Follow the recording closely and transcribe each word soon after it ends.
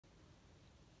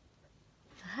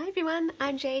everyone,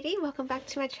 I'm JD, welcome back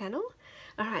to my channel.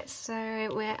 Alright, so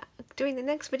we're doing the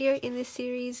next video in this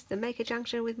series, the Make a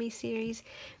Junction with Me series,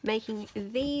 making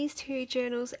these two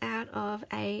journals out of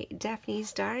a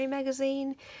Daphne's Diary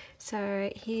magazine.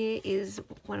 So here is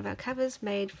one of our covers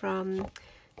made from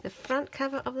the front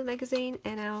cover of the magazine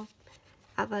and our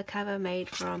other cover made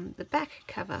from the back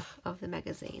cover of the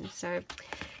magazine. So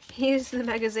here's the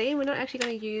magazine. We're not actually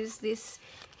going to use this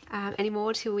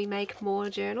anymore till we make more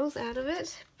journals out of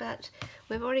it, but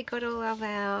we've already got all of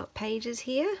our pages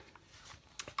here,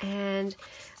 and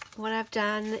what I've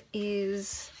done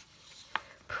is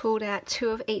pulled out two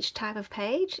of each type of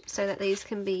page so that these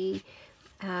can be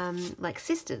like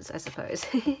sisters, I suppose.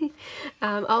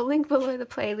 I'll link below the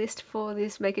playlist for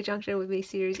this Make a Junction with Me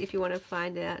series if you want to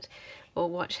find out or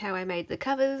watch how I made the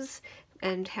covers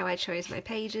and how I chose my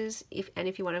pages. If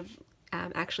you want to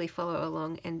actually follow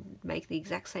along and make the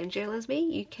exact same journal as me,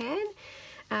 you can.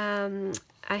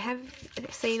 I have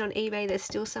seen on eBay there's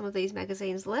still some of these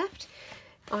magazines left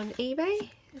on eBay,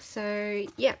 so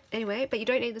yeah, anyway, but you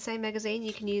don't need the same magazine.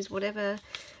 You can use whatever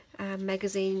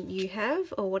magazine you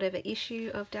have or whatever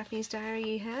issue of Daphne's Diary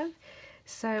you have.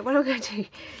 So what I'm going to do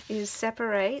is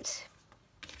separate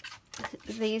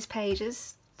these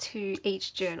pages to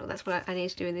each journal. That's what I need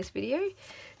to do in this video.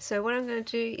 So what I'm going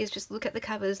to do is just look at the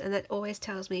covers, and that always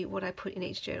tells me what I put in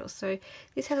each journal. So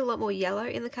this has a lot more yellow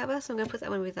in the cover, so I'm going to put that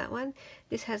one with that one.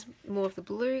 This has more of the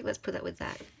blue, let's put that with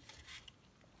that.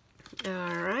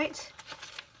 Alright,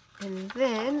 and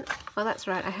then, oh that's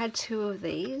right, I had two of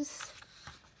these.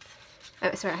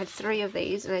 Oh, sorry, I had three of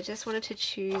these, and I just wanted to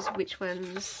choose which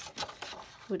ones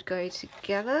would go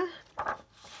together.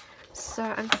 So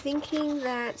I'm thinking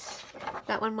that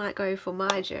that one might go for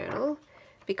my journal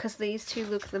because these two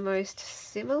look the most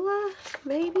similar,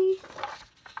 maybe?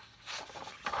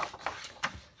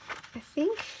 I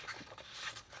think.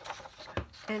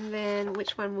 And then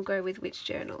which one will go with which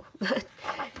journal?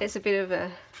 It's a bit of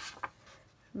a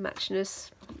muchness.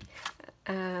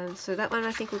 So that one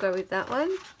I think will go with that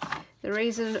one. The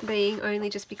reason being only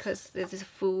just because there's this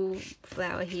full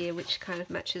flower here which kind of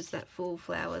matches that full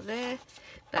flower there,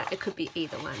 but it could be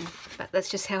either one, but that's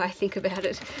just how I think about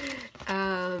it.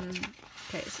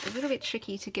 Okay, it's a little bit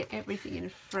tricky to get everything in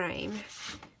frame,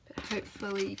 but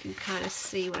hopefully you can kind of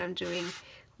see what I'm doing.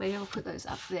 Maybe I'll put those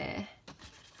up there.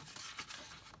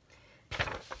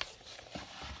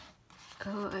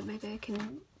 Oh, maybe I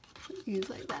can use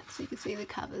like that so you can see the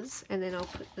covers, and then I'll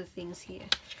put the things here.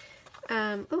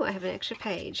 Oh, I have an extra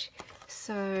page.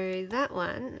 So that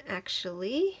one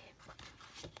actually,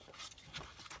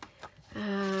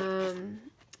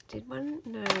 did one?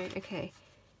 No, okay.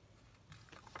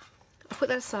 I'll put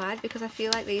that aside because I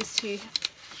feel like these two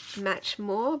match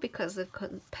more because they've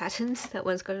got patterns. That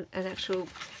one's got an actual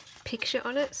picture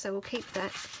on it, so we'll keep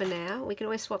that for now. We can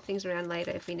always swap things around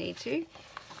later if we need to.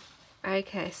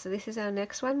 Okay, so this is our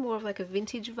next one, more of like a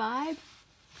vintage vibe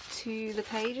to the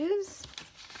pages.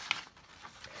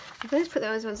 I'm going to put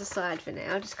those ones aside for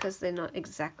now just because they're not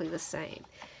exactly the same.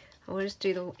 I want to just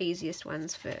do the easiest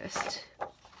ones first.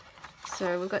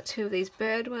 So we've got two of these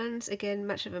bird ones, again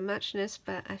much of a muchness,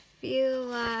 but I feel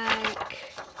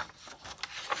like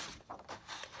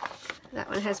that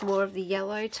one has more of the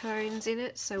yellow tones in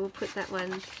it, so we'll put that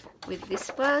one with this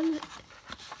one.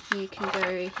 You can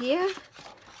go here.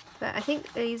 But I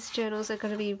think these journals are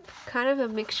going to be kind of a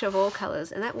mixture of all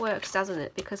colours, and that works, doesn't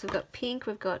it? Because we've got pink,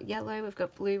 we've got yellow, we've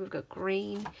got blue, we've got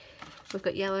green, we've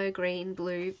got yellow, green,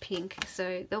 blue, pink.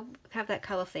 So they'll have that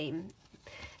colour theme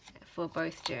for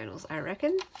both journals, I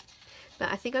reckon.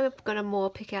 But I think I'm going to more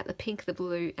pick out the pink, the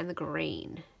blue and the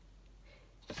green,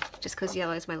 just because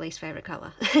yellow is my least favourite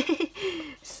colour.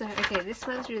 So, okay, this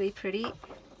one's really pretty.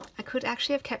 I could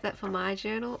actually have kept that for my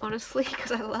journal, honestly,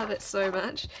 because I love it so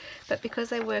much. But because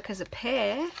they work as a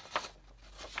pair,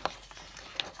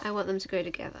 I want them to go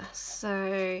together.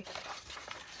 So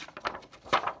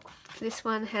this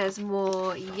one has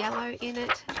more yellow in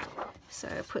it, so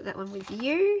put that one with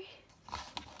you.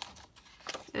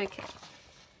 Okay.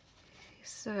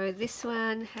 So this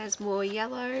one has more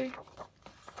yellow,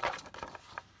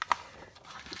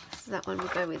 so that one will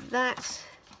go with that.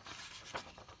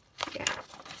 Yeah.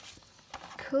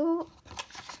 Cool.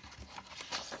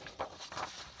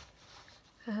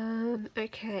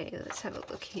 Okay, let's have a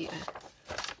look here.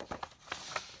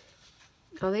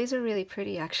 Oh, these are really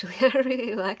pretty actually. I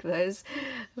really like those.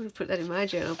 I'm going to put that in my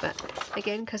journal, but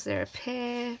again, because they're a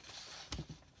pair,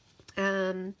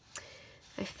 I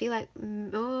feel like,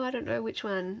 oh, I don't know which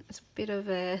one. It's a bit of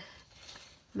a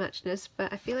muchness,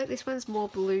 but I feel like this one's more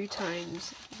blue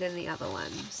toned than the other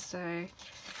one, so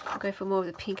I'll go for more of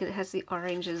the pink, and it has the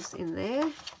oranges in there.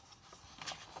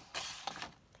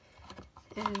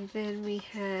 And then we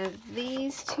have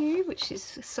these two, which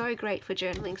is so great for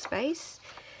journaling space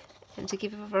and to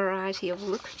give a variety of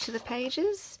look to the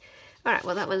pages. Alright,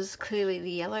 well that one's clearly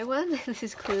the yellow one. This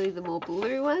is clearly the more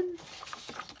blue one.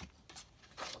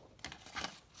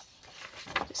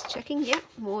 Just checking, yep,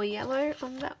 more yellow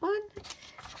on that one.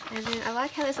 And then I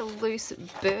like how there's a loose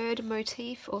bird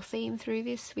motif or theme through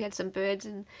this. We had some birds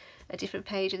in a different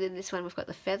page, and then this one we've got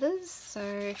the feathers.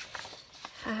 So,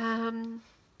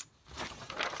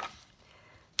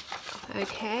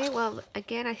 okay, well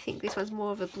again I think this one's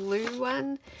more of a blue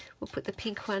one. We'll put the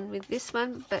pink one with this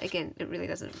one, but again it really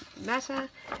doesn't matter.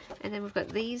 And then we've got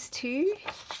these two.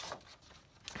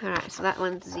 Alright, so that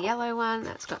one's the yellow one,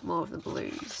 that's got more of the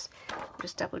blues. I'll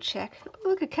just double check. Oh,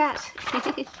 look, a cat!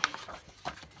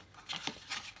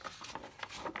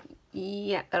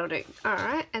 Yeah, that'll do.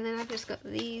 Alright, and then I've just got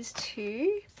these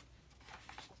two.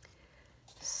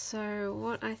 So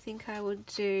what I think I would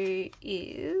do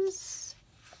is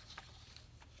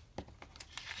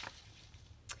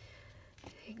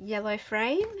yellow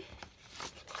frame.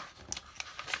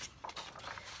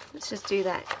 Let's just do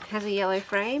that. Have a yellow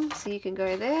frame, so you can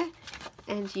go there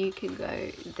and you can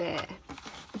go there.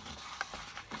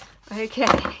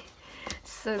 Okay,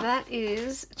 so that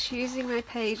is choosing my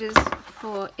pages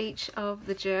for each of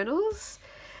the journals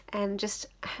and just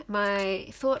my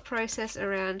thought process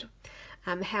around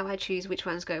how I choose which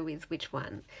ones go with which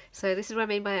one. So this is what I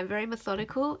mean by I'm very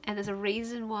methodical, and there's a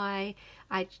reason why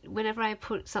whenever I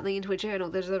put something into a journal,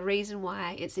 there's a reason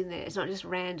why it's in there. It's not just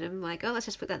random, like, oh, let's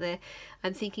just put that there.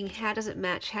 I'm thinking, how does it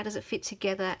match? How does it fit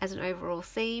together as an overall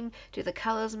theme? Do the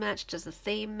colours match? Does the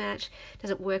theme match? Does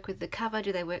it work with the cover?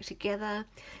 Do they work together?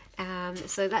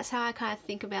 So that's how I kind of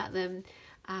think about them.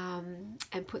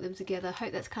 And put them together.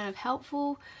 Hope that's kind of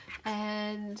helpful,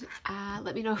 and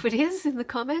let me know if it is in the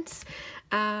comments.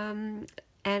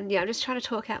 And yeah, I'm just trying to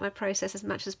talk out my process as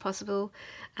much as possible,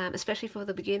 especially for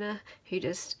the beginner who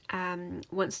just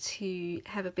wants to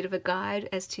have a bit of a guide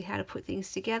as to how to put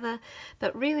things together.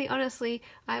 But really, honestly,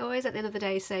 I always at the end of the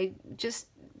day say, just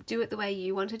do it the way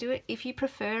you want to do it. If you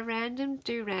prefer random,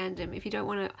 do random. If you don't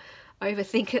want to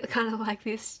overthink it kind of like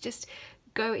this, just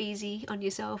go easy on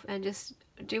yourself and just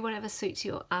do whatever suits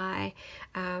your eye.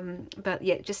 But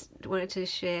yeah, just wanted to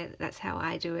share that's how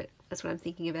I do it. That's what I'm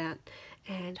thinking about,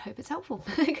 and hope it's helpful.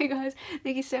 Okay guys,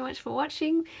 thank you so much for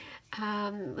watching.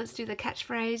 Let's do the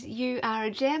catchphrase. You are a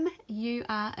gem, you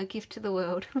are a gift to the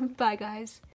world. Bye guys.